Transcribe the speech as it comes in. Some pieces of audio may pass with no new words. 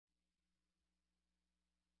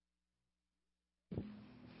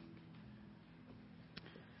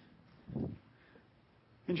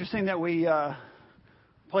Interesting that we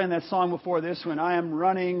playing that song before this one, I am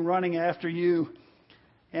running, running after you.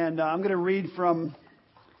 And I'm going to read from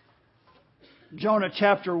Jonah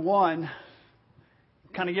chapter 1,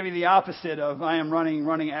 kind of give you the opposite of I am running,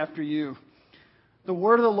 running after you. The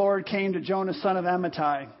word of the Lord came to Jonah, son of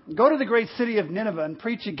Amittai. Go to the great city of Nineveh and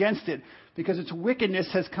preach against it, because its wickedness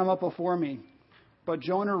has come up before me. But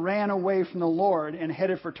Jonah ran away from the Lord and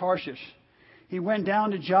headed for Tarshish. He went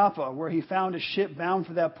down to Joppa, where he found a ship bound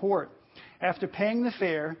for that port. After paying the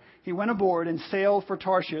fare, he went aboard and sailed for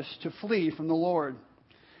Tarshish to flee from the Lord.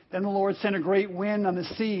 Then the Lord sent a great wind on the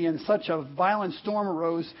sea, and such a violent storm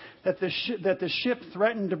arose that the ship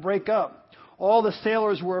threatened to break up. All the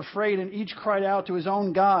sailors were afraid, and each cried out to his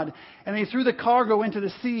own God. And they threw the cargo into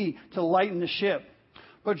the sea to lighten the ship.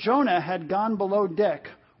 But Jonah had gone below deck,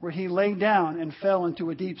 where he lay down and fell into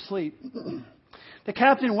a deep sleep. The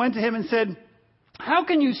captain went to him and said, "How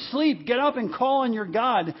can you sleep? Get up and call on your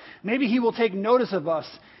God. Maybe he will take notice of us,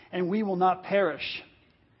 and we will not perish."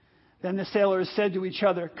 Then the sailors said to each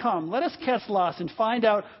other, "Come, let us cast lots and find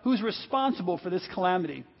out who's responsible for this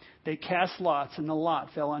calamity." They cast lots, and the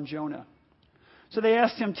lot fell on Jonah. So they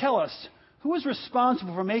asked him, "Tell us, who is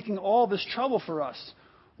responsible for making all this trouble for us?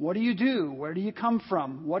 What do you do? Where do you come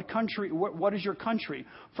from? What country? What is your country?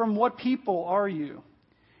 From what people are you?"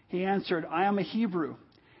 He answered, "I am a Hebrew,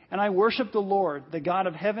 and I worship the Lord, the God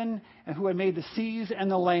of heaven, and who had made the seas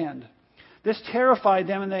and the land." This terrified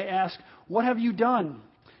them, and they asked, "What have you done?"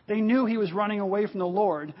 They knew he was running away from the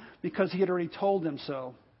Lord, because he had already told them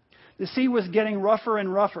so. The sea was getting rougher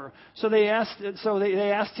and rougher, so they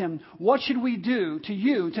asked him, "What should we do to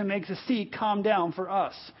you to make the sea calm down for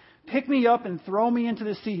us?" "Pick me up and throw me into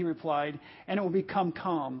the sea," he replied, "and it will become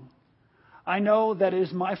calm. I know that it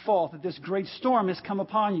is my fault that this great storm has come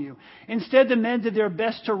upon you." Instead, the men did their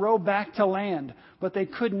best to row back to land, but they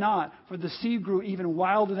could not, for the sea grew even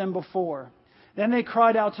wilder than before. Then they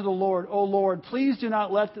cried out to the Lord, "O Lord, please do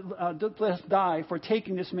not let us die for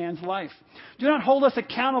taking this man's life. Do not hold us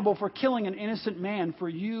accountable for killing an innocent man, for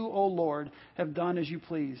you, O Lord, have done as you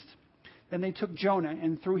pleased." Then they took Jonah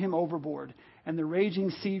and threw him overboard, and the raging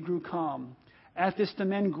sea grew calm. At this, the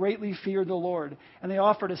men greatly feared the Lord, and they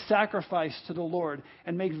offered a sacrifice to the Lord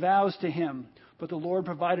and made vows to him. But the Lord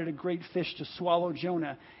provided a great fish to swallow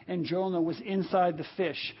Jonah, and Jonah was inside the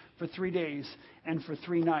fish for 3 days and for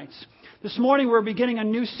 3 nights. This morning, we're beginning a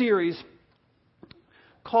new series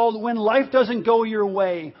called When Life Doesn't Go Your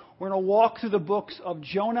Way. We're going to walk through the books of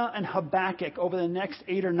Jonah and Habakkuk over the next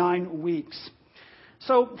 8 or 9 weeks.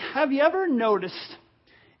 So, have you ever noticed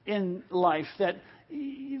in life that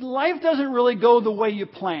life doesn't really go the way you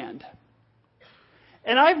planned?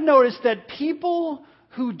 And I've noticed that people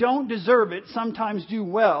who don't deserve it sometimes do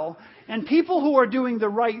well, and people who are doing the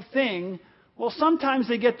right thing, well, sometimes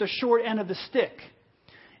they get the short end of the stick.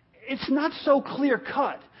 It's not so clear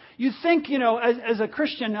cut. You think, as a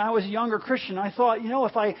Christian, I was a younger Christian, I thought,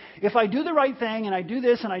 if I do the right thing and I do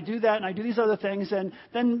this and I do that and I do these other things, then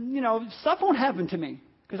stuff won't happen to me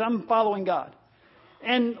because I'm following God.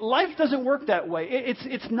 And life doesn't work that way.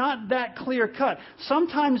 It's not that clear cut.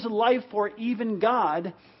 Sometimes life, or even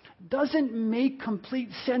God, doesn't make complete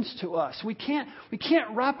sense to us. We can't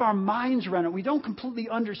wrap our minds around it. We don't completely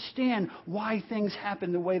understand why things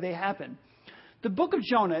happen the way they happen. The book of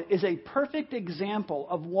Jonah is a perfect example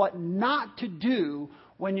of what not to do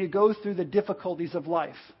when you go through the difficulties of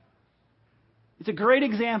life. It's a great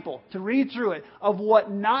example to read through it of what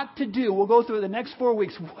not to do. We'll go through it the next 4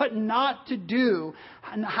 weeks. What not to do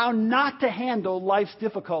and how not to handle life's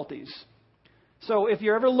difficulties. So if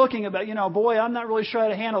you're ever looking about, boy, I'm not really sure how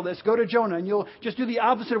to handle this, go to Jonah and you'll just do the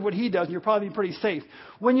opposite of what he does and you'll probably be pretty safe.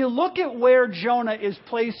 When you look at where Jonah is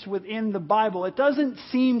placed within the Bible, it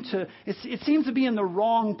seems to be in the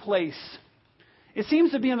wrong place. It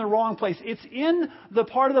seems to be in the wrong place. It's in the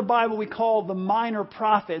part of the Bible we call the minor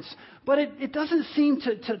prophets, but it doesn't seem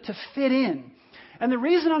to fit in. And the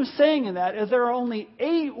reason I'm saying that is there are only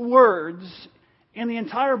 8 words in the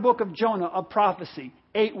entire book of Jonah of prophecy.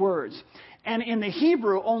 8 words. And in the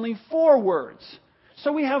Hebrew, only 4 words.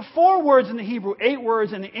 So we have 4 words in the Hebrew, 8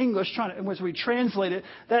 words in the English, as we translate it,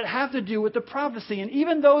 that have to do with the prophecy. And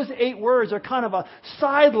even those 8 words are kind of a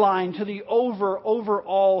sideline to the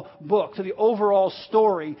overall book, to the overall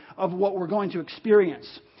story of what we're going to experience.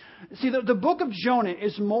 See, the book of Jonah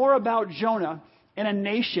is more about Jonah and a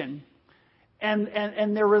nation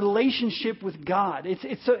and their relationship with God.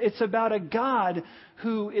 It's about a God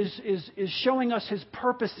who is showing us his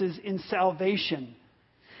purposes in salvation.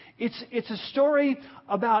 It's a story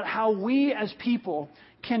about how we as people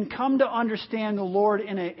can come to understand the Lord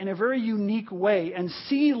in a very unique way and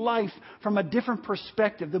see life from a different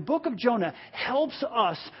perspective. The book of Jonah helps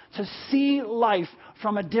us to see life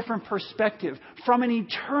from a different perspective, from an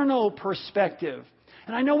eternal perspective.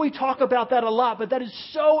 And I know we talk about that a lot, but that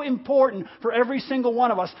is so important for every single one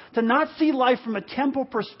of us to not see life from a temporal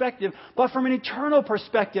perspective, but from an eternal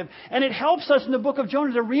perspective. And it helps us in the book of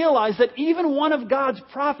Jonah to realize that even one of God's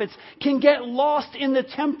prophets can get lost in the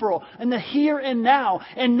temporal and the here and now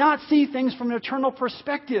and not see things from an eternal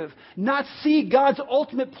perspective, not see God's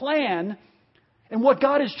ultimate plan and what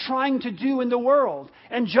God is trying to do in the world.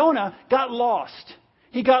 And Jonah got lost.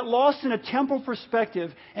 He got lost in a temporal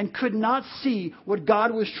perspective and could not see what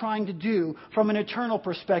God was trying to do from an eternal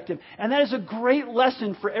perspective. And that is a great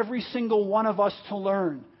lesson for every single one of us to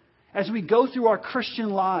learn as we go through our Christian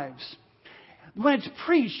lives. When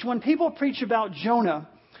people preach about Jonah,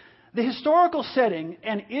 the historical setting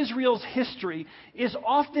and Israel's history is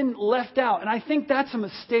often left out. And I think that's a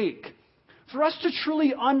mistake. For us to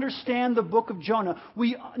truly understand the book of Jonah,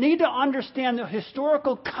 we need to understand the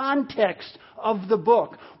historical context of the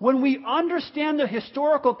book. When we understand the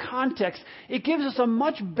historical context, it gives us a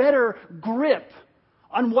much better grip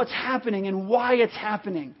on what's happening and why it's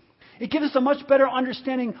happening. It gives us a much better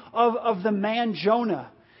understanding of the man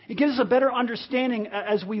Jonah. It gives us a better understanding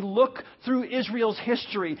as we look through Israel's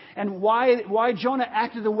history and why Jonah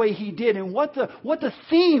acted the way he did and what the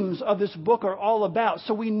themes of this book are all about.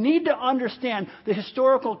 So we need to understand the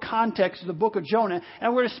historical context of the book of Jonah,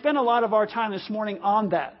 and we're going to spend a lot of our time this morning on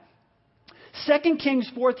that. 2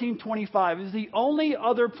 Kings 14:25 is the only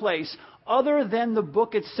other place other than the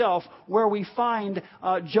book itself where we find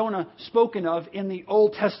Jonah spoken of in the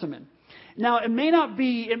Old Testament. Now, it may not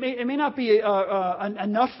be enough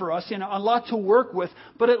for us, a lot to work with,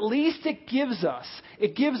 but at least it gives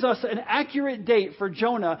us an accurate date for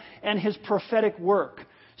Jonah and his prophetic work.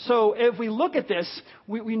 So if we look at this,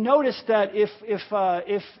 we notice that if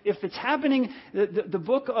it's happening, the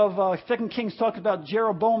book of 2 Kings talks about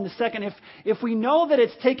Jeroboam II. If we know that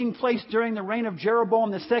it's taking place during the reign of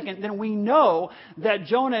Jeroboam II, then we know that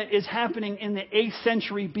Jonah is happening in the 8th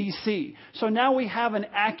century BC. So now we have an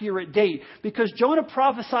accurate date because Jonah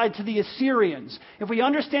prophesied to the Assyrians. If we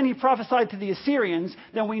understand he prophesied to the Assyrians,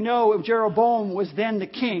 then we know Jeroboam was then the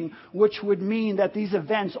king, which would mean that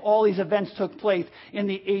all these events took place in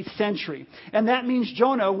the 8th century. And that means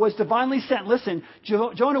Jonah was divinely sent. Listen,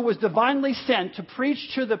 Jonah was divinely sent to preach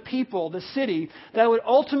to the people, the city, that would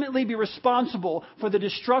ultimately be responsible for the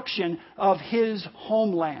destruction of his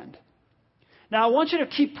homeland. Now, I want you to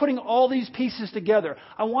keep putting all these pieces together.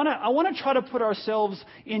 I want to try to put ourselves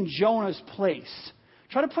in Jonah's place.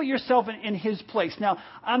 Try to put yourself in his place. Now,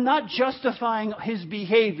 I'm not justifying his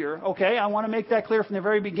behavior, okay? I want to make that clear from the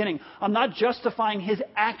very beginning. I'm not justifying his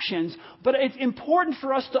actions, but it's important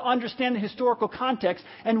for us to understand the historical context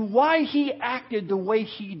and why he acted the way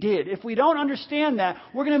he did. If we don't understand that,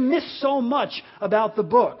 we're going to miss so much about the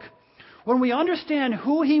book. When we understand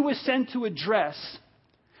who he was sent to address,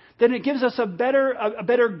 then it gives us a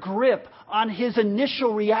better grip on his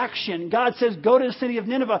initial reaction. God says, go to the city of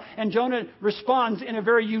Nineveh, and Jonah responds in a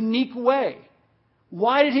very unique way.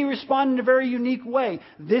 Why did he respond in a very unique way?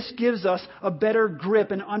 This gives us a better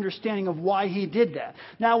grip and understanding of why he did that.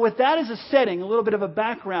 Now, with that as a setting, a little bit of a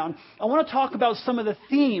background, I want to talk about some of the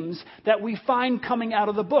themes that we find coming out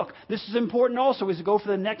of the book. This is important also as we go for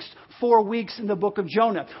the next 4 weeks in the book of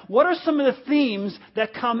Jonah. What are some of the themes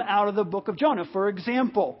that come out of the book of Jonah? For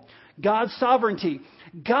example, God's sovereignty.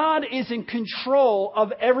 God is in control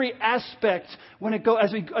of every aspect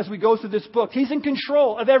as we go through this book. He's in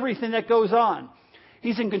control of everything that goes on.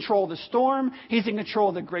 He's in control of the storm. He's in control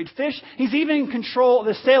of the great fish. He's even in control of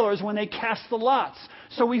the sailors when they cast the lots.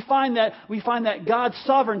 So we find that God's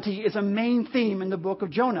sovereignty is a main theme in the book of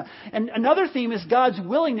Jonah. And another theme is God's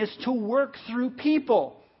willingness to work through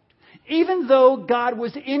people. Even though God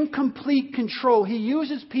was in complete control, he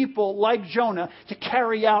uses people like Jonah to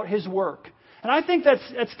carry out his work. And I think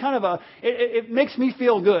that's kind of it makes me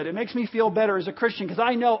feel good. It makes me feel better as a Christian because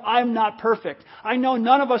I know I'm not perfect. I know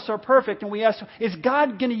none of us are perfect. And we ask, is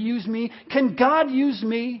God going to use me? Can God use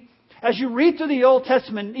me? As you read through the Old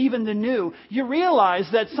Testament, even the New, you realize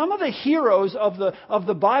that some of the heroes of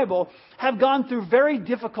the Bible have gone through very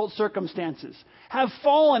difficult circumstances, have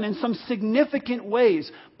fallen in some significant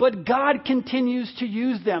ways. but God continues to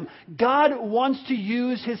use them. God wants to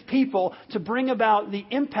use His people to bring about the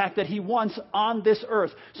impact that He wants on this earth.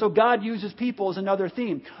 So God uses people as another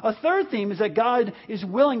theme. A third theme is that God is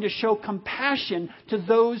willing to show compassion to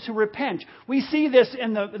those who repent. We see this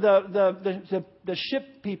in the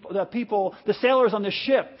ship people, the sailors on the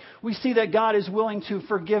ship. We see that God is willing to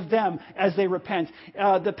forgive them as they repent.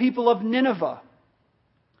 The people of Nineveh.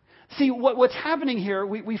 See, what's happening here,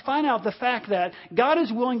 we find out the fact that God is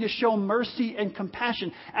willing to show mercy and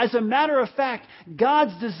compassion. As a matter of fact,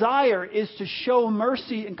 God's desire is to show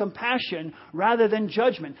mercy and compassion rather than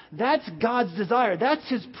judgment. That's God's desire. That's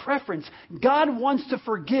His preference. God wants to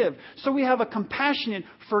forgive. So we have a compassionate,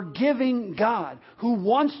 forgiving God who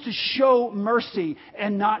wants to show mercy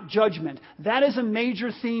and not judgment. That is a major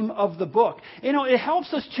theme of the book. You know, it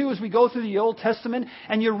helps us too as we go through the Old Testament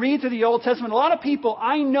and you read through the Old Testament. A lot of people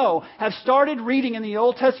I know have started reading in the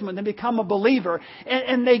Old Testament and become a believer,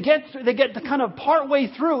 and they get the kind of part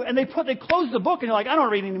way through and they close the book and you're like, I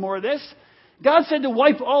don't read any more of this. God said to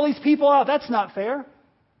wipe all these people out. That's not fair.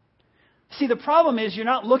 See, the problem is you're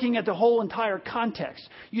not looking at the whole entire context.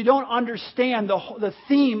 You don't understand the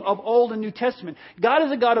theme of Old and New Testament. God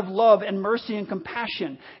is a God of love and mercy and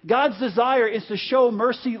compassion. God's desire is to show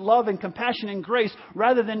mercy, love, and compassion and grace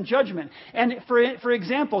rather than judgment. And for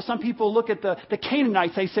example, some people look at the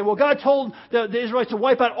Canaanites. They say, well, God told the Israelites to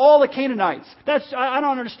wipe out all the Canaanites. I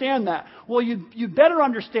don't understand that. Well, you better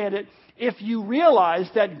understand it if you realize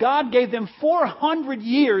that God gave them 400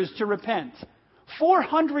 years to repent.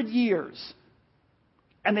 400 years.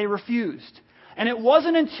 And they refused. And it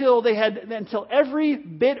wasn't until every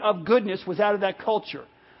bit of goodness was out of that culture,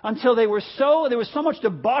 until there was so much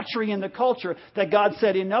debauchery in the culture that God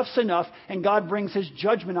said enough's enough, and God brings His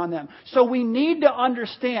judgment on them. So we need to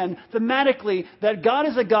understand thematically that God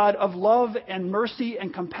is a God of love and mercy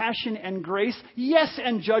and compassion and grace. Yes,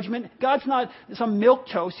 and judgment. God's not some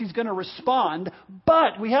milquetoast. He's going to respond.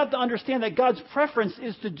 But we have to understand that God's preference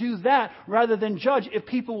is to do that rather than judge if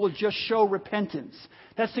people will just show repentance.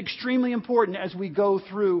 That's extremely important as we go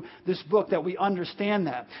through this book, that we understand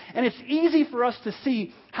that. And it's easy for us to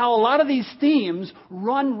see how a lot of these themes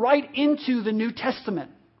run right into the New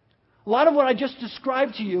Testament. A lot of what I just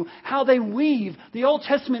described to you, how they weave, the Old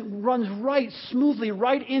Testament runs smoothly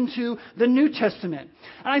right into the New Testament.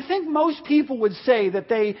 And I think most people would say that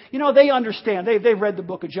they understand. They've read the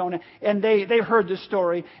book of Jonah, and they've heard the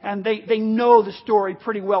story, and they know the story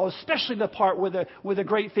pretty well, especially the part where the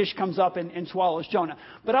great fish comes up and swallows Jonah.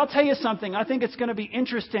 But I'll tell you something. I think it's going to be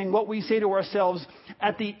interesting what we say to ourselves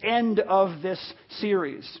at the end of this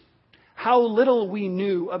series. How little we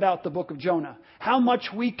knew about the book of Jonah. How much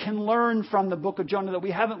we can learn from the book of Jonah that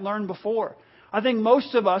we haven't learned before. I think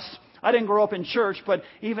most of us, I didn't grow up in church, but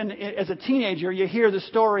even as a teenager, you hear the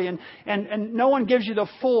story and no one gives you the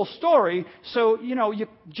full story. So,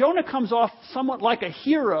 Jonah comes off somewhat like a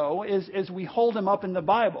hero as we hold him up in the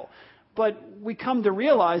Bible. But we come to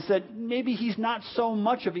realize that maybe he's not so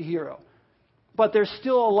much of a hero. But there's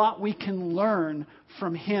still a lot we can learn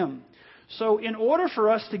from him. So in order for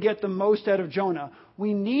us to get the most out of Jonah,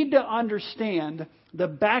 we need to understand the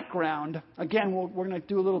background. Again, we're going to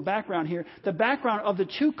do a little background here. The background of the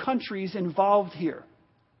two countries involved here.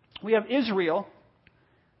 We have Israel,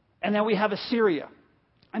 and then we have Assyria.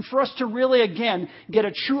 And for us to really, again, get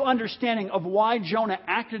a true understanding of why Jonah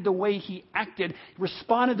acted the way he acted,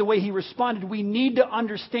 responded the way he responded, we need to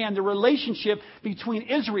understand the relationship between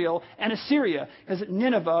Israel and Assyria, because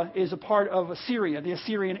Nineveh is a part of Assyria, the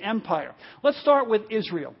Assyrian Empire. Let's start with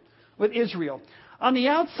Israel. On the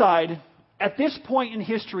outside, at this point in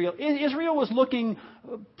history, Israel was looking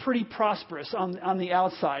pretty prosperous on the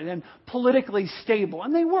outside and politically stable.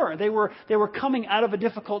 And they were. They were coming out of a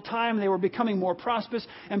difficult time. They were becoming more prosperous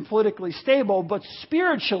and politically stable. But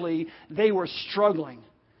spiritually, they were struggling.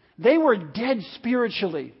 They were dead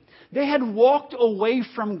spiritually. They had walked away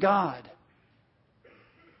from God.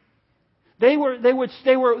 They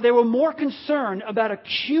were more concerned about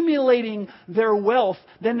accumulating their wealth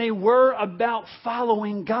than they were about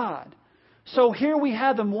following God. So here we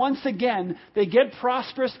have them once again. They get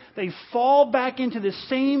prosperous. They fall back into the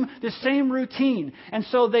same routine. And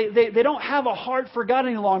so they don't have a heart for God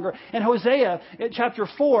any longer. And Hosea, chapter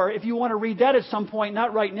 4, if you want to read that at some point,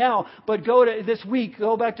 not right now, but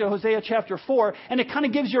go back to Hosea chapter 4, and it kind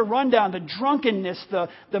of gives you a rundown. The drunkenness,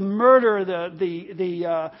 the murder,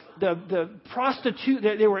 the prostitute.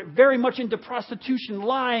 They were very much into prostitution,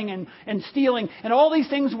 lying and stealing, and all these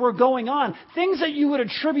things were going on. Things that you would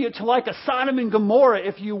attribute to like a Sodom and Gomorrah,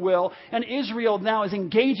 if you will, and Israel now is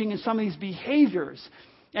engaging in some of these behaviors.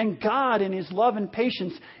 And God in his love and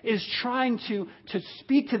patience is trying to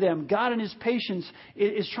speak to them. God in his patience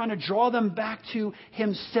is trying to draw them back to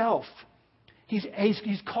himself.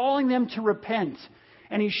 He's calling them to repent.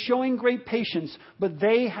 And he's showing great patience. But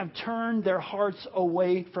they have turned their hearts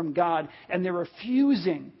away from God. And they're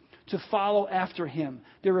refusing to follow after him.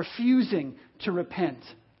 They're refusing to repent.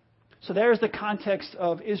 So there's the context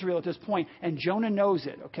of Israel at this point. And Jonah knows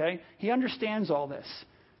it, okay? He understands all this.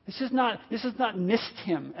 This has not missed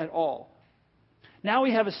him at all. Now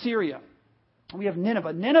we have Assyria. We have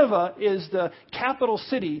Nineveh. Nineveh is the capital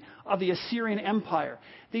city of the Assyrian Empire.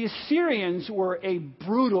 The Assyrians were a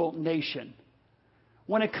brutal nation.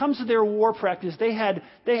 When it comes to their war practice, they had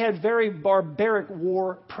very barbaric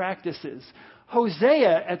war practices.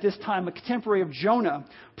 Hosea, at this time, a contemporary of Jonah,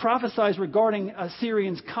 prophesies regarding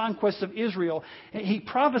Assyrians' conquest of Israel. He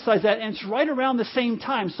prophesies that, and it's right around the same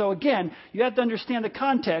time. So again, you have to understand the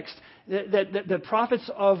context that the prophets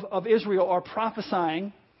of Israel are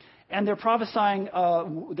prophesying, and they're prophesying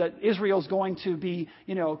that Israel's going to be,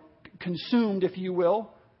 consumed, if you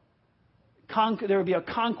will. There will be a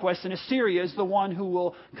conquest, and Assyria is the one who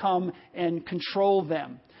will come and control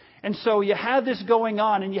them. And so you have this going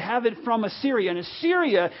on, and you have it from Assyria. And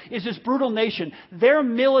Assyria is this brutal nation. Their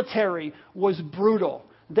military was brutal.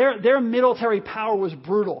 Their military power was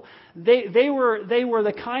brutal. They were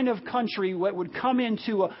the kind of country that would come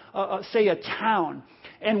into a town.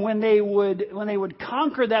 And when they would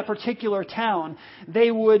conquer that particular town,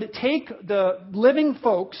 they would take the living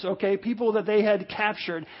folks, people that they had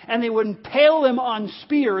captured, and they would impale them on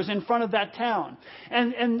spears in front of that town.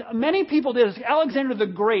 And many people did this. Alexander the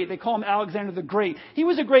Great, they call him Alexander the Great. He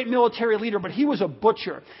was a great military leader, but he was a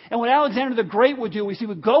butcher. And what Alexander the Great would do is he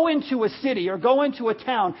would go into a city or go into a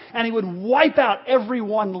town, and he would wipe out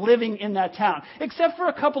everyone living in that town, except for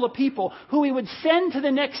a couple of people who he would send to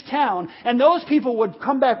the next town, and those people would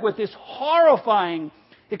come back with this horrifying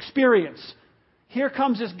experience. Here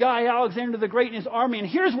comes this guy, Alexander the Great, and his army, and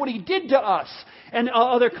here's what he did to us. And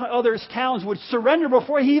other towns would surrender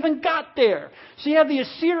before he even got there. So you have the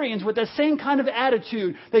Assyrians with that same kind of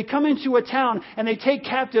attitude. They come into a town, and they take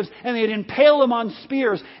captives, and they'd impale them on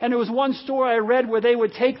spears. And there was one story I read where they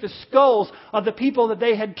would take the skulls of the people that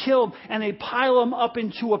they had killed, and they'd pile them up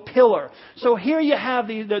into a pillar. So here you have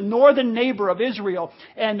the northern neighbor of Israel,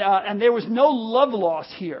 and there was no love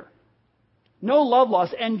loss here. No love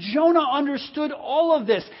loss. And Jonah understood all of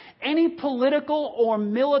this. Any political or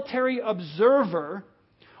military observer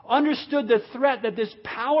understood the threat that this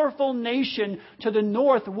powerful nation to the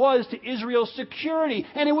north was to Israel's security.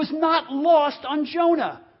 And it was not lost on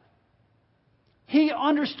Jonah. He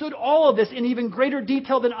understood all of this in even greater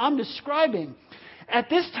detail than I'm describing. At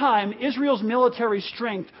this time, Israel's military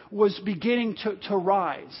strength was beginning to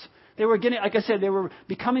rise. They were getting, like I said, they were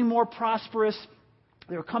becoming more prosperous.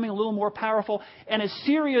 They were coming a little more powerful. And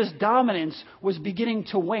Assyria's dominance was beginning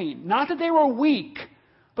to wane. Not that they were weak,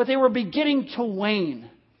 but they were beginning to wane.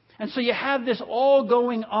 And so you have this all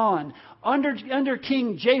going on. Under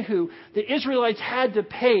King Jehu, the Israelites had to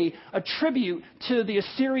pay a tribute to the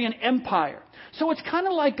Assyrian Empire. So it's kind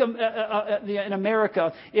of like in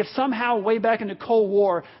America, if somehow way back in the Cold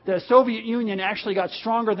War, the Soviet Union actually got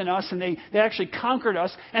stronger than us and they actually conquered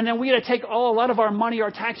us. And then we had to take a lot of our money,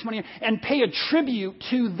 our tax money, and pay a tribute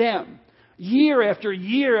to them. Year after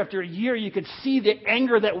year after year, you could see the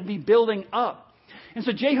anger that would be building up. And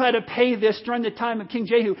so Jehu had to pay this during the time of King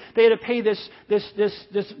Jehu. They had to pay this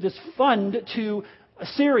fund to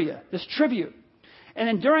Assyria, this tribute. And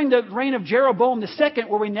then during the reign of Jeroboam II,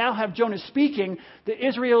 where we now have Jonah speaking,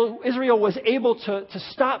 Israel was able to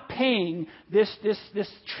stop paying this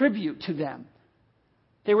tribute to them.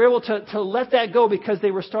 They were able to let that go because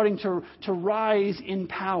they were starting to rise in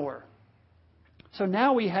power. So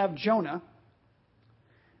now we have Jonah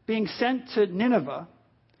being sent to Nineveh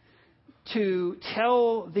to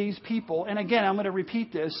tell these people, and again, I'm going to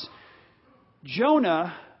repeat this,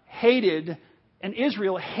 Jonah hated, and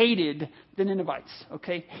Israel hated the Ninevites,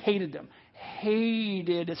 hated them,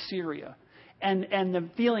 hated Assyria. And the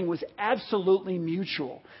feeling was absolutely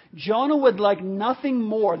mutual. Jonah would like nothing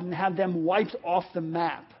more than have them wiped off the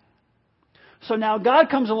map. So now God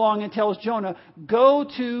comes along and tells Jonah, go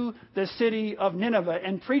to the city of Nineveh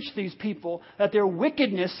and preach to these people that their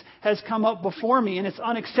wickedness has come up before me and it's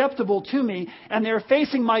unacceptable to me and they're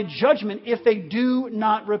facing my judgment if they do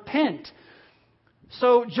not repent.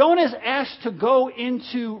 So Jonah is asked to go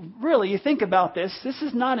into, really, you think about this, this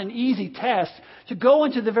is not an easy task, to go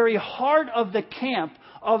into the very heart of the camp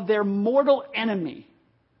of their mortal enemy.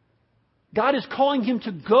 God is calling him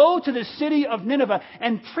to go to the city of Nineveh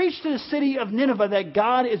and preach to the city of Nineveh that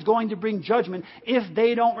God is going to bring judgment if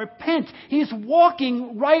they don't repent. He's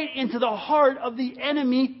walking right into the heart of the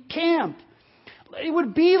enemy camp. It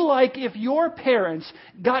would be like if your parents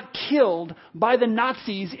got killed by the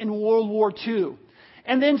Nazis in World War II.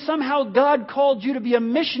 And then somehow God called you to be a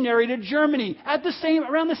missionary to Germany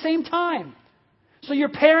around the same time. So your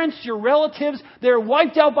parents, your relatives, they're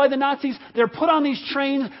wiped out by the Nazis. They're put on these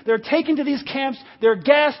trains. They're taken to these camps. They're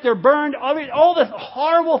gassed. They're burned. All the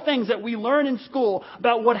horrible things that we learn in school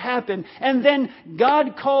about what happened. And then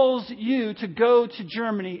God calls you to go to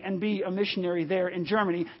Germany and be a missionary there in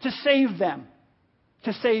Germany to save them.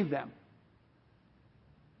 To save them.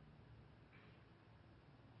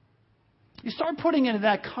 You start putting it in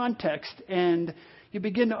that context and you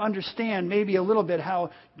begin to understand maybe a little bit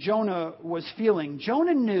how Jonah was feeling.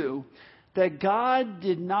 Jonah knew that God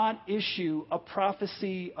did not issue a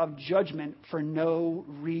prophecy of judgment for no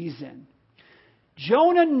reason.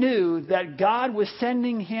 Jonah knew that God was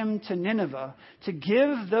sending him to Nineveh to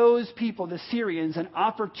give those people, the Syrians, an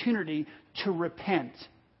opportunity to repent,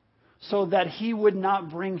 so that he would not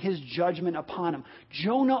bring his judgment upon him.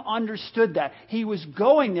 Jonah understood that. He was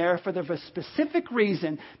going there for the specific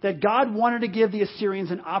reason that God wanted to give the Assyrians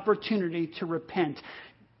an opportunity to repent.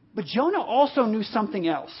 But Jonah also knew something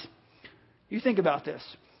else. You think about this.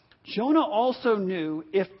 Jonah also knew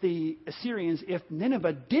if the Assyrians, if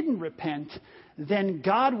Nineveh didn't repent, then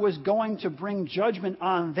God was going to bring judgment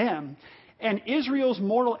on them. And Israel's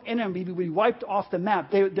mortal enemy would be wiped off the map.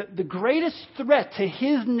 The greatest threat to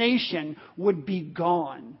his nation would be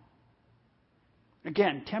gone.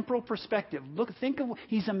 Again, temporal perspective. Think of,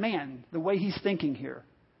 he's a man, the way he's thinking here.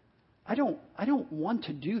 I don't want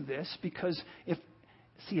to do this because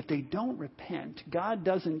if they don't repent, God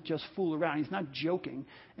doesn't just fool around. He's not joking.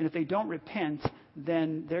 And if they don't repent,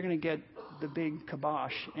 then they're going to get the big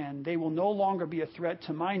kibosh, and they will no longer be a threat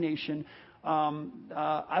to my nation.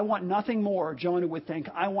 I want nothing more, Jonah would think,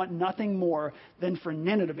 I want nothing more than for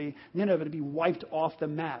Nineveh to be wiped off the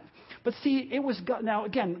map. But see, it was God. Now,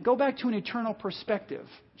 again, go back to an eternal perspective.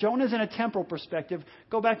 Jonah's in a temporal perspective.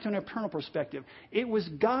 Go back to an eternal perspective. It was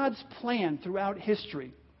God's plan throughout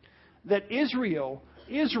history that Israel,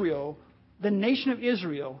 the nation of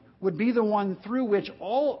Israel, would be the one through which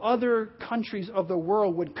all other countries of the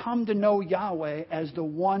world would come to know Yahweh as the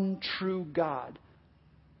one true God.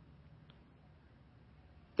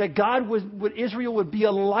 That Israel would be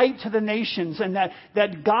a light to the nations, and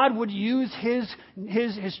that God would use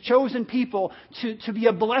his chosen people to be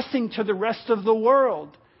a blessing to the rest of the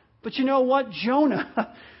world. But you know what?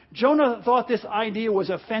 Jonah thought this idea was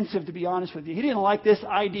offensive, to be honest with you. He didn't like this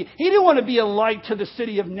idea. He didn't want to be a light to the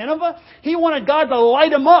city of Nineveh. He wanted God to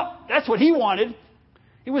light him up. That's what he wanted.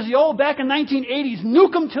 It was the old, back in 1980s,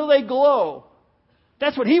 nuke them till they glow.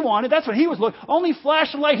 That's what he wanted. That's what he was looking. Only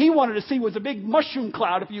flash of light he wanted to see was a big mushroom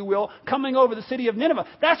cloud, if you will, coming over the city of Nineveh.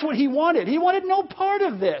 That's what he wanted. He wanted no part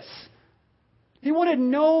of this. He wanted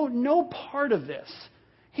no part of this.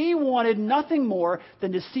 He wanted nothing more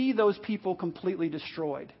than to see those people completely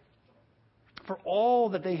destroyed for all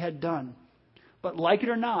that they had done. But like it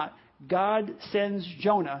or not, God sends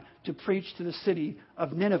Jonah to preach to the city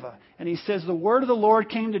of Nineveh. And he says, the word of the Lord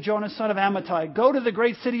came to Jonah, son of Amittai. Go to the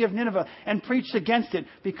great city of Nineveh and preach against it,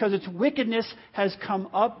 because its wickedness has come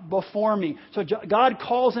up before me. So God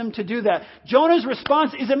calls him to do that. Jonah's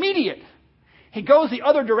response is immediate. He goes the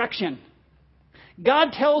other direction.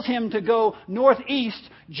 God tells him to go northeast.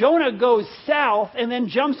 Jonah goes south and then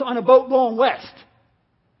jumps on a boat going west.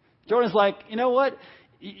 Jonah's like, you know what?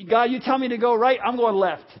 God, you tell me to go right, I'm going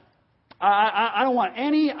left. I don't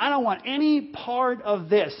want any part of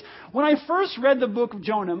this. When I first read the book of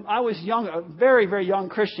Jonah, I was young, a very, very young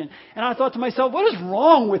Christian. And I thought to myself, what is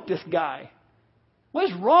wrong with this guy? What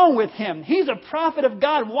is wrong with him? He's a prophet of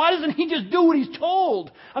God. Why doesn't he just do what he's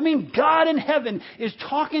told? I mean, God in heaven is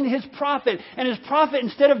talking to his prophet, and his prophet,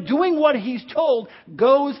 instead of doing what he's told,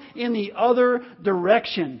 goes in the other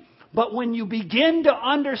direction. But when you begin to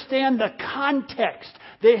understand the context,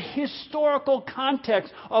 the historical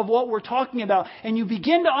context of what we're talking about, and you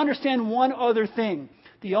begin to understand one other thing.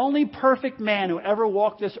 The only perfect man who ever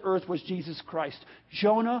walked this earth was Jesus Christ.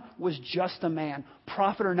 Jonah was just a man.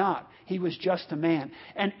 Prophet or not, he was just a man.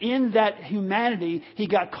 And in that humanity, he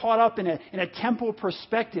got caught up in a temporal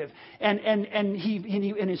perspective. And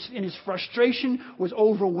his frustration was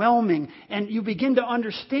overwhelming. And you begin to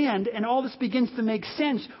understand, and all this begins to make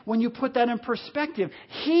sense when you put that in perspective.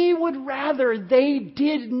 He would rather they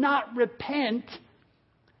did not repent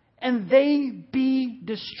and they be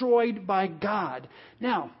destroyed by God.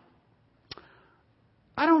 Now,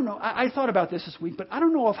 I don't know. I thought about this week, but I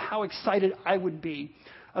don't know of how excited I would be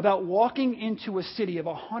about walking into a city of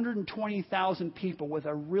 120,000 people with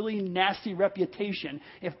a really nasty reputation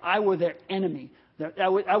if I were their enemy.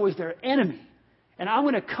 I was their enemy. And I'm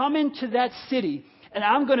going to come into that city and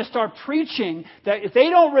I'm going to start preaching that if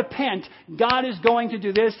they don't repent, God is going to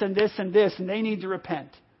do this and this and this, and they need to repent.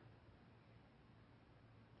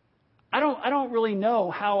 I don't really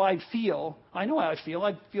know how I feel. I know how I feel.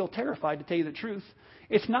 I feel terrified, to tell you the truth.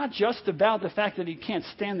 It's not just about the fact that he can't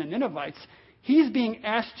stand the Ninevites. He's being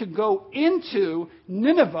asked to go into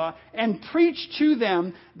Nineveh and preach to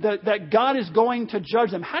them that God is going to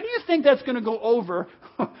judge them. How do you think that's going to go over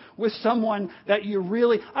with someone that you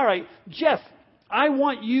really... All right, Jeff, I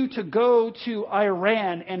want you to go to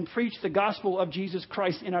Iran and preach the gospel of Jesus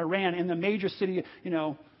Christ in Iran, in the major city,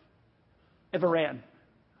 of Iran.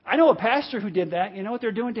 I know a pastor who did that. You know what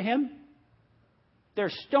they're doing to him?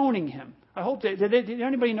 They're stoning him. I hope did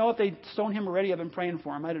anybody know if they stoned him already? I've been praying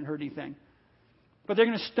for him. I didn't hear anything. But they're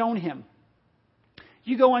going to stone him.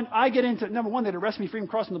 You go in, I get into, number one, they'd arrest me for even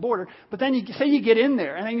crossing the border. But then you get in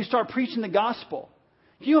there and then you start preaching the gospel.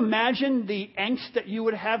 Can you imagine the angst that you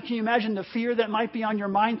would have? Can you imagine the fear that might be on your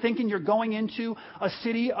mind thinking you're going into a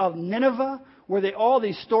city of Nineveh where all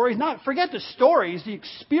these stories, forget the stories, the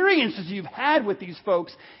experiences you've had with these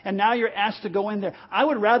folks, and now you're asked to go in there. I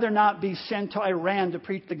would rather not be sent to Iran to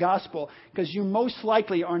preach the gospel because you most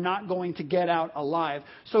likely are not going to get out alive.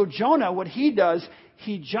 So Jonah, what he does,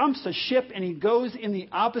 he jumps a ship and he goes in the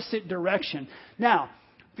opposite direction. Now,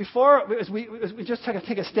 as we just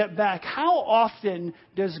take a step back, how often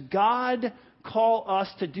does God call us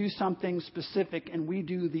to do something specific and we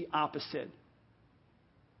do the opposite?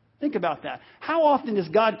 Think about that. How often does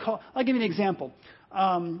God call? I'll give you an example.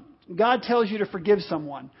 God tells you to forgive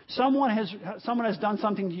someone. Someone has done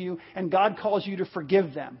something to you, and God calls you to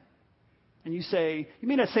forgive them. And you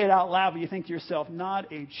may not say it out loud, but you think to yourself,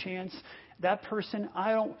 not a chance. That person,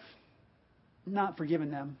 I'm not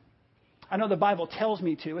forgiving them. I know the Bible tells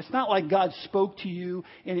me to. It's not like God spoke to you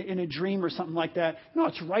in a dream or something like that. No,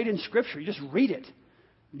 it's right in Scripture. You just read it.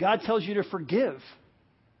 God tells you to forgive.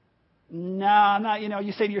 No, I'm not,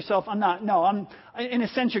 you say to yourself, I'm not. No, in a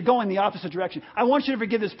sense, you're going the opposite direction. I want you to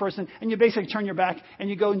forgive this person, and you basically turn your back and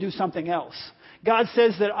you go and do something else. God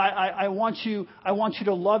says that I want you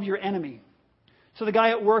to love your enemy. So the guy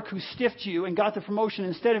at work who stiffed you and got the promotion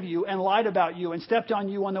instead of you and lied about you and stepped on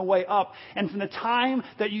you on the way up. And from the time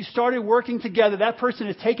that you started working together, that person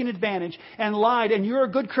has taken advantage and lied. And you're a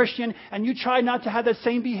good Christian and you tried not to have that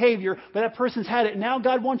same behavior, but that person's had it. Now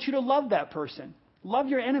God wants you to love that person. Love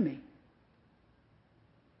your enemy.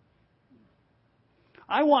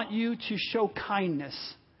 I want you to show kindness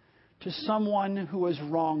to someone who has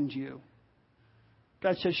wronged you.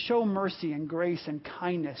 God says, show mercy and grace and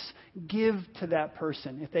kindness. Give to that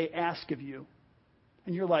person if they ask of you.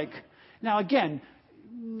 And you're like, now again,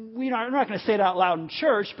 we're not going to say it out loud in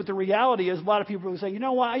church, but the reality is a lot of people will say, you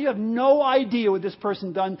know what, you have no idea what this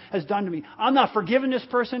person has done to me. I'm not forgiving this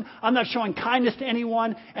person. I'm not showing kindness to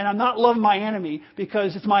anyone. And I'm not loving my enemy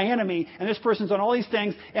because it's my enemy. And this person's done all these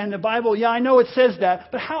things. And the Bible, yeah, I know it says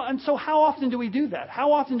that. But how often do we do that?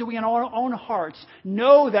 How often do we in our own hearts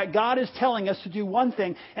know that God is telling us to do one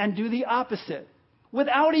thing and do the opposite?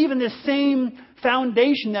 Without even the same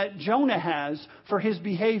foundation that Jonah has for his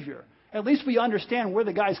behavior. At least we understand where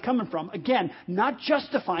the guy's coming from. Again, not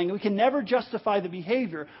justifying it. We can never justify the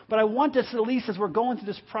behavior. But I want us, at least as we're going through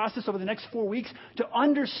this process over the next 4 weeks, to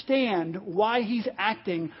understand why he's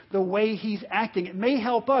acting the way he's acting. It may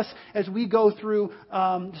help us as we go through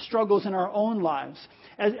struggles in our own lives.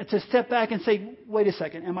 To step back and say, wait a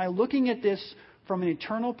second, am I looking at this from an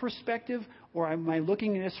eternal perspective, or am I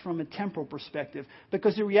looking at this from a temporal perspective?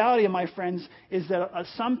 Because the reality, my friends, is that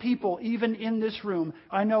some people, even in this room,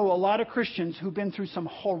 I know a lot of Christians who've been through some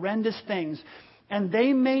horrendous things, and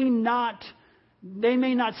they may not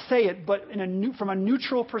say it, but from a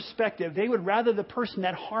neutral perspective, they would rather the person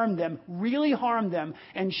that harmed them, really harmed them,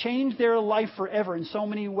 and changed their life forever in so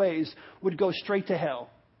many ways, would go straight to hell.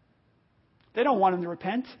 They don't want them to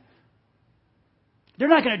repent. They're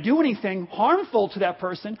not going to do anything harmful to that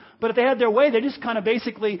person, but if they had their way, they just kind of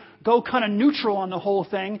basically go kind of neutral on the whole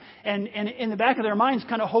thing, and in the back of their minds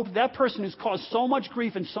kind of hope that person who's caused so much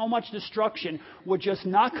grief and so much destruction would just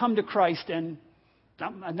not come to Christ, and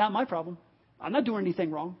not my problem. I'm not doing anything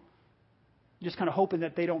wrong. Just kind of hoping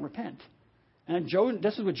that they don't repent. And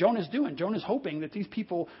this is what Jonah's doing. Jonah's hoping that these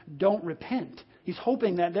people don't repent. He's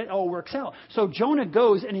hoping that all works out. So Jonah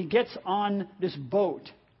goes and he gets on this boat.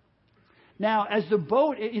 Now, as the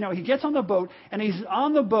boat, he gets on the boat, and he's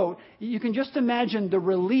on the boat. You can just imagine the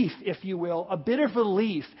relief, if you will, a bit of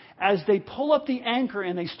relief as they pull up the anchor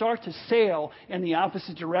and they start to sail in the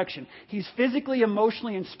opposite direction. He's physically,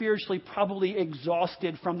 emotionally, and spiritually probably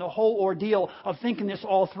exhausted from the whole ordeal of thinking this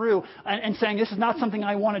all through and saying, this is not something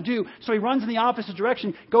I want to do. So he runs in the opposite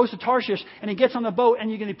direction, goes to Tarshish, and he gets on the boat,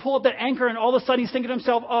 and you can pull up that anchor, and all of a sudden he's thinking to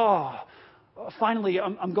himself, finally,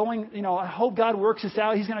 I'm going, I hope God works this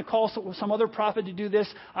out. He's going to call some other prophet to do this.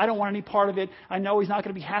 I don't want any part of it. I know he's not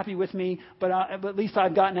going to be happy with me, but at least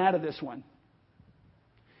I've gotten out of this one.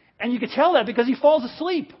 And you can tell that because he falls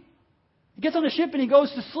asleep. He gets on the ship and he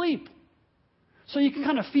goes to sleep. So you can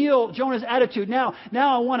kind of feel Jonah's attitude. Now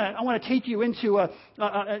I want to take you into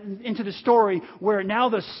the story where now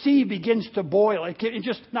the sea begins to boil. It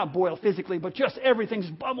just not boil physically, but just everything's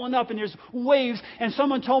bubbling up and there's waves. And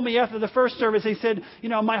someone told me after the first service, they said,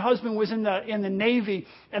 my husband was in the Navy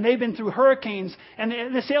and they've been through hurricanes, and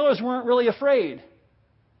the sailors weren't really afraid.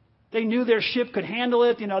 They knew their ship could handle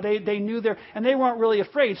it. They knew and they weren't really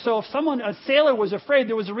afraid. So if a sailor was afraid,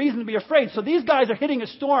 there was a reason to be afraid. So these guys are hitting a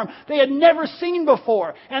storm they had never seen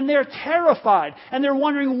before. And they're terrified. And they're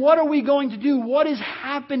wondering, what are we going to do? What is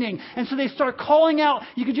happening? And so they start calling out.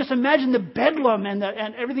 You could just imagine the bedlam and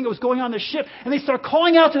everything that was going on the ship. And they start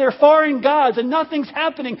calling out to their foreign gods and nothing's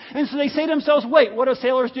happening. And so they say to themselves, wait, what do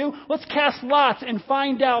sailors do? Let's cast lots and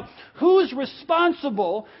find out who's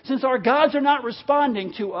responsible, since our gods are not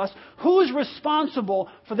responding to us. Who's responsible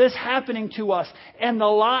for this happening to us? And the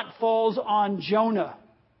lot falls on Jonah.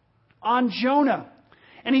 On Jonah.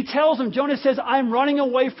 And he tells him, Jonah says, I'm running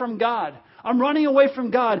away from God. I'm running away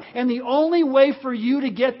from God. And the only way for you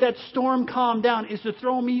to get that storm calmed down is to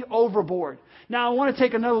throw me overboard. Now, I want to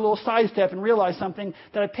take another little sidestep and realize something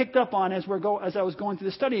that I picked up on as I was going through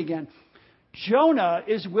the study again. Jonah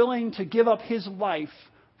is willing to give up his life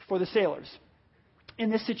for the sailors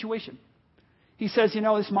in this situation. He says,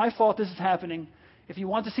 it's my fault this is happening. If you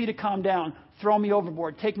want the sea to calm down, throw me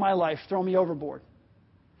overboard. Take my life, throw me overboard.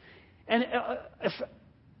 And if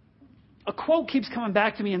a quote keeps coming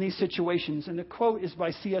back to me in these situations, and the quote is by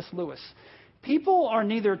C.S. Lewis. People are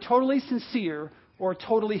neither totally sincere or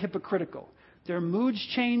totally hypocritical. Their moods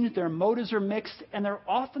change, their motives are mixed, and they're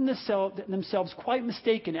often themselves quite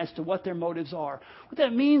mistaken as to what their motives are. What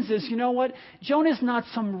that means is, Jonah's not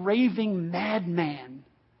some raving madman.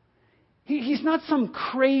 He's not some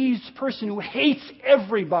crazed person who hates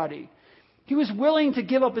everybody. He was willing to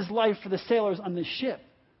give up his life for the sailors on the ship.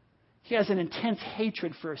 He has an intense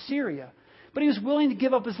hatred for Assyria. But he was willing to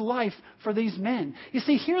give up his life for these men. You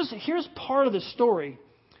see, here's part of the story.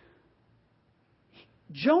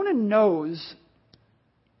 Jonah knows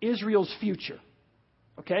Israel's future.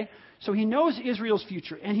 Okay? So he knows Israel's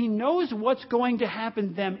future, and he knows what's going to happen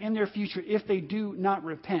to them in their future if they do not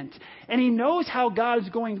repent. And he knows who God's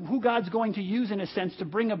going to use, in a sense, to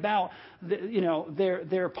bring about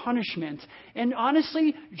their punishment. And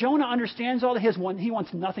honestly, Jonah understands all that. He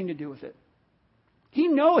wants nothing to do with it. He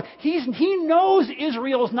knows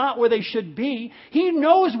Israel's not where they should be. He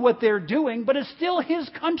knows what they're doing, but it's still his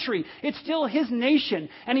country. It's still his nation.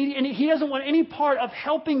 And he doesn't want any part of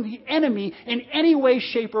helping the enemy in any way,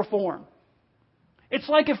 shape, or form. It's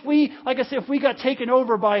like if we got taken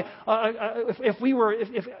over by,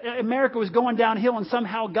 if America was going downhill and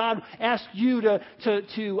somehow God asked you to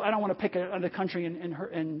I don't want to pick another country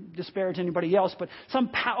and disparage anybody else, but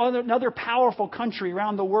another powerful country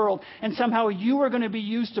around the world, and somehow you were going to be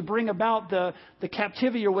used to bring about the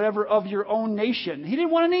captivity or whatever of your own nation. He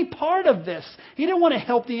didn't want any part of this. He didn't want to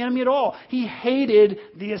help the enemy at all. He hated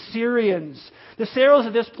the Assyrians. The sailors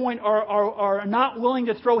at this point are not willing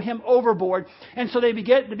to throw him overboard, and so they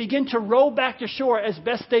begin to row back to shore as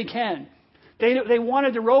best they can. They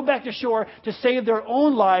wanted to row back to shore to save their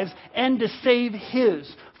own lives and to save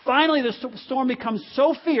his. Finally, the storm becomes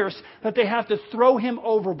so fierce that they have to throw him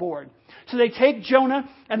overboard. So they take Jonah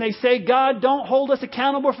and they say, God, don't hold us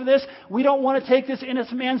accountable for this. We don't want to take this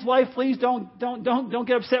innocent man's life. Please don't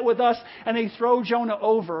get upset with us. And they throw Jonah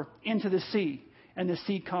over into the sea, and the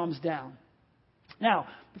sea calms down. Now,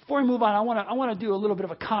 before we move on, I want to do a little bit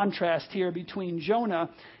of a contrast here between Jonah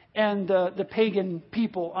and the pagan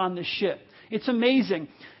people on the ship. It's amazing.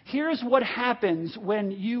 Here's what happens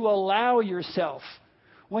when you allow yourself,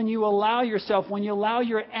 when you allow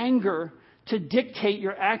your anger to dictate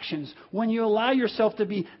your actions, when you allow yourself to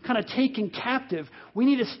be kind of taken captive. We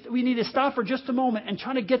need to stop for just a moment and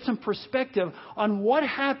try to get some perspective on what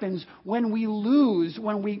happens when we lose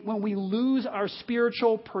our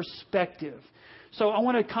spiritual perspective. So I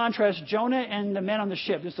want to contrast Jonah and the men on the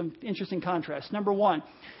ship. There's some interesting contrasts. Number one,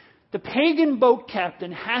 The pagan boat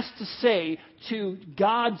captain has to say to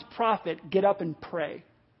God's prophet, get up and pray.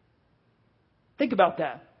 Think about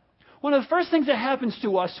that. One of the first things that happens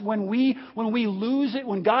to us when we lose it,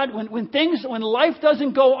 when life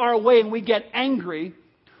doesn't go our way and we get angry,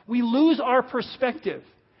 we lose our perspective.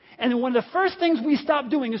 And one of the first things we stop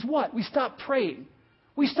doing is what? We stop praying.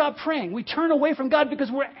 We stop praying. We turn away from God because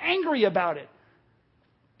we're angry about it.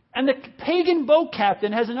 And the pagan boat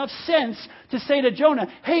captain has enough sense to say to Jonah,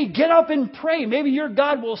 hey, get up and pray. Maybe your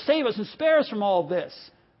God will save us and spare us from all of this.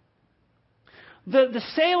 The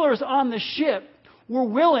sailors on the ship were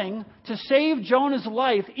willing to save Jonah's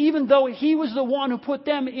life, even though he was the one who put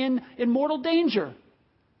them in mortal danger.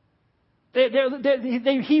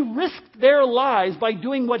 He risked their lives by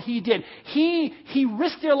doing what he did. He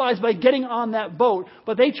risked their lives by getting on that boat,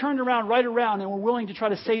 but they turned right around and were willing to try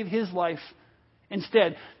to save his life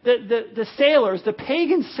instead. The sailors, the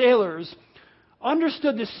pagan sailors,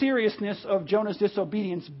 understood the seriousness of Jonah's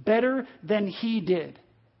disobedience better than he did.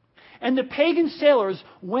 And the pagan sailors,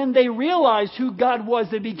 when they realized who God was,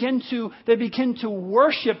 they begin to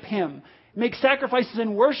worship Him, make sacrifices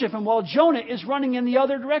and worship Him, while Jonah is running in the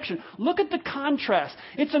other direction. Look at the contrast.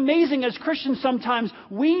 It's amazing as Christians sometimes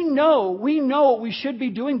we know what we should be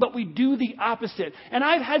doing, but we do the opposite. And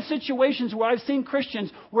I've had situations where I've seen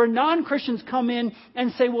Christians where non-Christians come in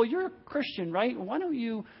and say, well, you're a Christian, right? Why don't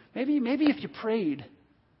you, maybe if you prayed,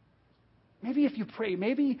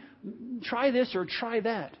 maybe try this or try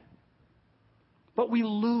that. But we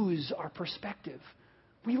lose our perspective.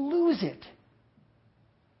 We lose it.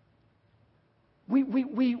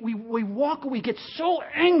 We get so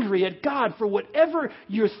angry at God for whatever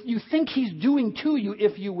you think He's doing to you,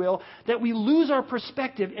 if you will, that we lose our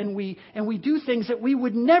perspective and we do things that we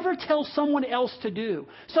would never tell someone else to do.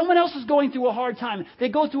 Someone else is going through a hard time. They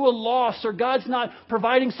go through a loss, or God's not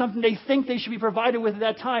providing something they think they should be provided with at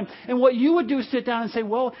that time. And what you would do is sit down and say,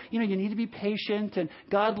 well, you need to be patient, and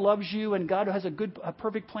God loves you, and God has a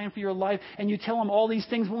perfect plan for your life. And you tell Him all these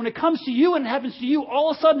things. But when it comes to you and it happens to you,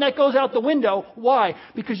 all of a sudden that goes out the window. Why?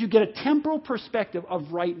 Because you get a temporal perspective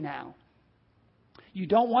of right now. You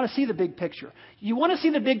don't want to see the big picture. You want to see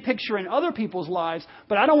the big picture in other people's lives,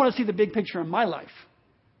 but I don't want to see the big picture in my life.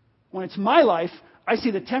 When it's my life, I see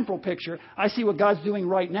the temporal picture. I see what God's doing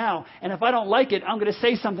right now. And if I don't like it, I'm going to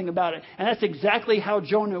say something about it. And that's exactly how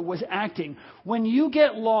Jonah was acting. When you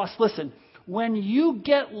get lost, listen, when you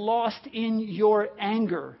get lost in your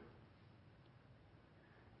anger,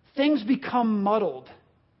 things become muddled.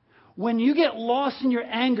 When you get lost in your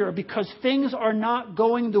anger because things are not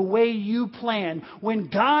going the way you plan, when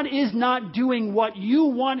God is not doing what you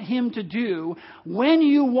want Him to do, when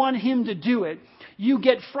you want Him to do it, you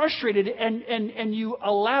get frustrated and you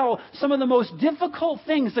allow some of the most difficult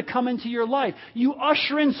things to come into your life. You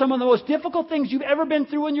usher in some of the most difficult things you've ever been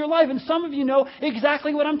through in your life. And some of you know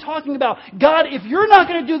exactly what I'm talking about. God, if you're not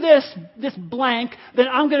going to do this blank, then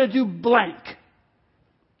I'm going to do blank.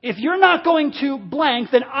 If you're not going to blank,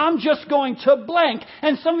 then I'm just going to blank.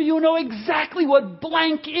 And some of you know exactly what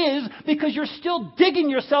blank is because you're still digging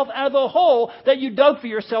yourself out of the hole that you dug for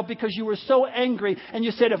yourself because you were so angry. And you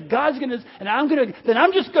said, if God's going to, then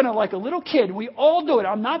I'm just going to, like a little kid, we all do it.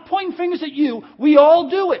 I'm not pointing fingers at you. We all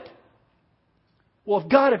do it. Well,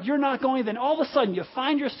 if you're not going, then all of a sudden you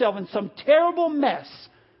find yourself in some terrible mess.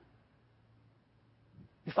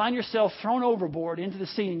 You find yourself thrown overboard into the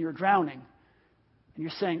sea and you're drowning. And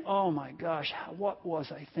you're saying, oh my gosh, what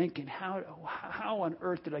was I thinking? How on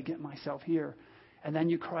earth did I get myself here? And then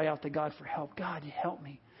you cry out to God for help. God, help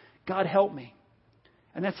me. God, help me.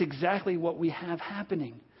 And that's exactly what we have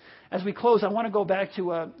happening. As we close, I want to go back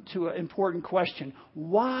to an important question.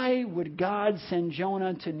 Why would God send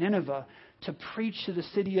Jonah to Nineveh to preach to the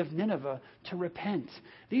city of Nineveh to repent?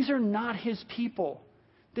 These are not His people.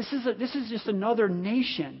 This is just another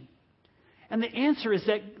nation. And the answer is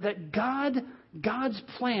that God's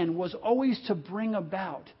plan was always to bring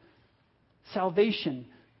about salvation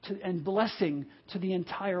and blessing to the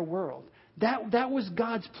entire world. That was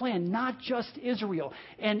God's plan, not just Israel.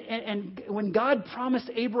 And when God promised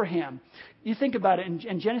Abraham, you think about it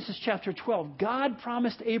in Genesis chapter 12, God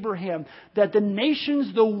promised Abraham that the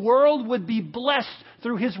nations, the world would be blessed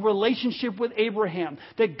through his relationship with Abraham.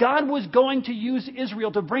 That God was going to use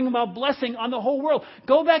Israel to bring about blessing on the whole world.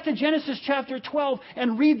 Go back to Genesis chapter 12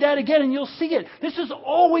 and read that again and you'll see it. This has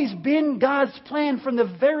always been God's plan from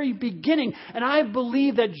the very beginning. And I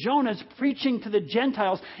believe that Jonah's preaching to the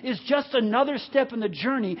Gentiles is just another step in the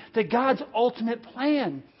journey to God's ultimate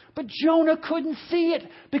plan. But Jonah couldn't see it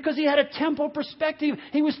because he had a temporal perspective.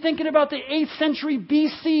 He was thinking about the 8th century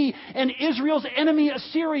BC and Israel's enemy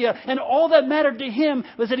Assyria. And all that mattered to him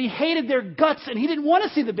was that he hated their guts and he didn't want to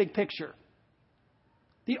see the big picture.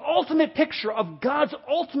 The ultimate picture of God's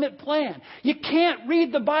ultimate plan. You can't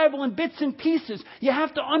read the Bible in bits and pieces. You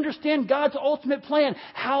have to understand God's ultimate plan.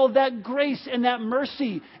 How that grace and that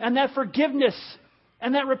mercy and that forgiveness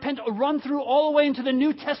and that repentance run through all the way into the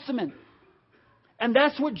New Testament. And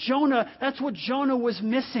that's what Jonah was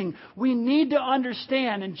missing. We need to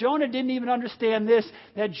understand, and Jonah didn't even understand this,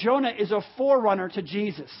 that Jonah is a forerunner to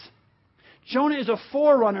Jesus. Jonah is a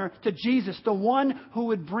forerunner to Jesus, the one who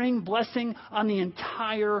would bring blessing on the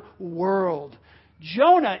entire world.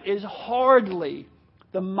 Jonah is hardly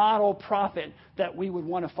the model prophet that we would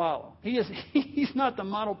want to follow. He's not the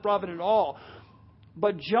model prophet at all.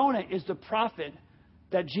 But Jonah is the prophet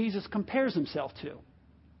that Jesus compares himself to.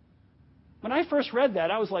 When I first read that,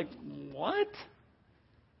 I was like, what?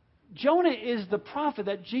 Jonah is the prophet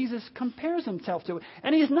that Jesus compares himself to.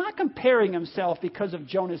 And he's not comparing himself because of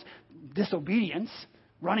Jonah's disobedience,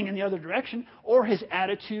 running in the other direction, or his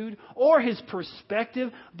attitude, or his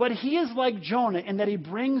perspective. But he is like Jonah in that he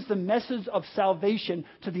brings the message of salvation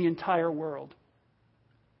to the entire world.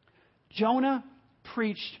 Jonah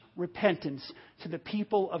preached repentance to the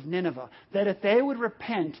people of Nineveh, that if they would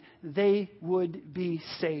repent, they would be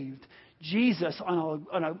saved. Jesus, on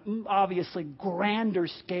a obviously grander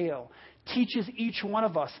scale, teaches each one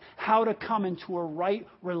of us how to come into a right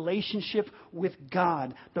relationship with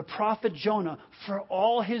God. The prophet Jonah, for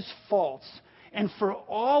all his faults and for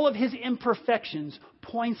all of his imperfections,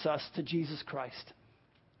 points us to Jesus Christ.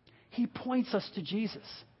 He points us to Jesus.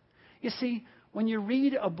 You see, when you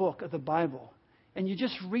read a book of the Bible and you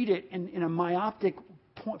just read it in a myopic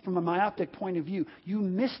point, from a myopic point of view, you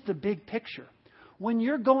miss the big picture. When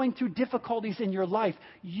you're going through difficulties in your life,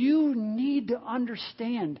 you need to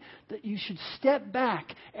understand that you should step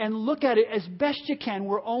back and look at it as best you can.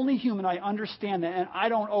 We're only human. I understand that, and I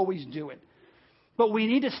don't always do it. But we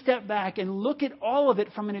need to step back and look at all of it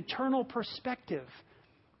from an eternal perspective.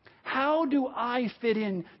 How do I fit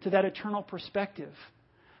into that eternal perspective?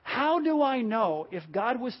 How do I know if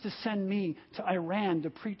God was to send me to Iran to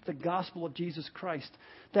preach the gospel of Jesus Christ,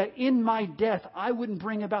 that in my death I wouldn't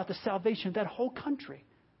bring about the salvation of that whole country?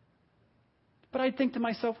 But I'd think to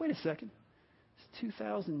myself, wait a second. It's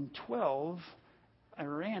 2012.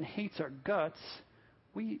 Iran hates our guts.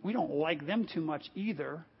 We don't like them too much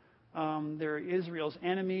either. They're Israel's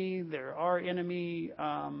enemy. They're our enemy.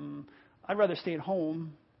 I'd rather stay at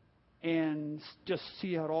home and just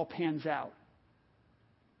see how it all pans out.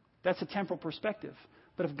 That's a temporal perspective.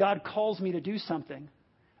 But if God calls me to do something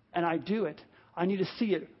and I do it, I need to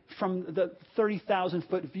see it from the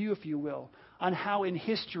 30,000-foot view, if you will, on how in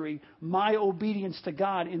history my obedience to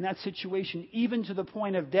God in that situation, even to the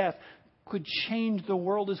point of death, could change the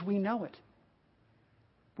world as we know it.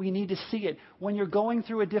 We need to see it. When you're going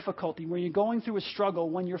through a difficulty, when you're going through a struggle,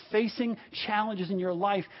 when you're facing challenges in your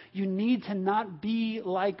life, you need to not be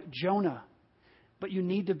like Jonah, but you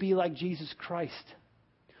need to be like Jesus Christ,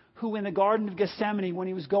 who in the Garden of Gethsemane, when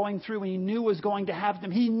he was going through and he knew was going to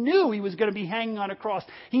happen, he knew he was going to be hanging on a cross.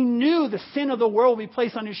 He knew the sin of the world would be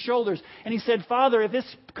placed on his shoulders. And he said, Father, if this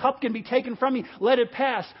cup can be taken from me, let it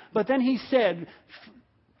pass. But then he said,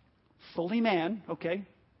 fully man, okay,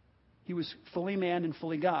 he was fully man and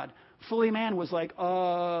fully God. Fully man was like,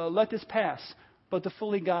 let this pass. But the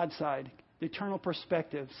fully God side, the eternal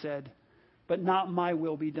perspective said, but not my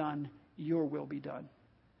will be done, your will be done.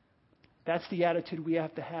 That's the attitude we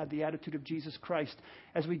have to have, the attitude of Jesus Christ.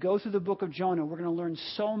 As we go through the book of Jonah, we're going to learn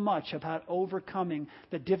so much about overcoming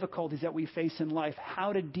the difficulties that we face in life,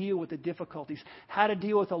 how to deal with the difficulties, how to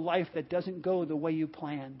deal with a life that doesn't go the way you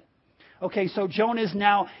planned. Okay, so Jonah is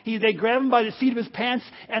now, they grab him by the seat of his pants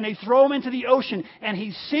and they throw him into the ocean, and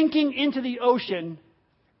he's sinking into the ocean.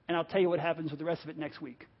 And I'll tell you what happens with the rest of it next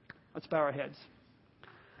week. Let's bow our heads.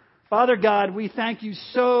 Father God, we thank you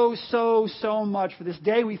so much for this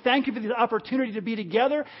day. We thank you for the opportunity to be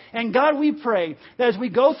together. And God, we pray that as we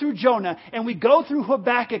go through Jonah and we go through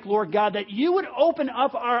Habakkuk, Lord God, that you would open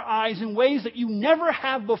up our eyes in ways that you never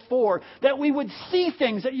have before, that we would see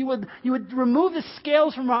things, that you would remove the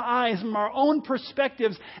scales from our eyes, from our own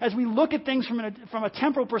perspectives as we look at things from a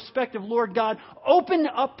temporal perspective, Lord God. Open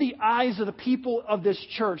up the eyes of the people of this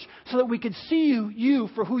church so that we could see you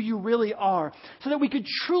for who you really are, so that we could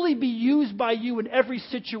truly be used by you in every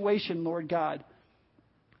situation, Lord God.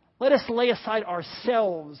 Let us lay aside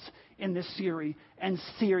ourselves in this series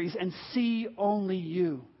and see only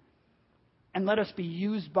you. And let us be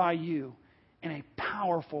used by you in a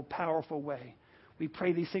powerful, powerful way. We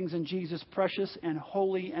pray these things in Jesus' precious and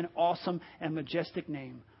holy and awesome and majestic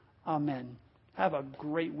name. Amen. Have a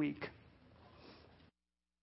great week.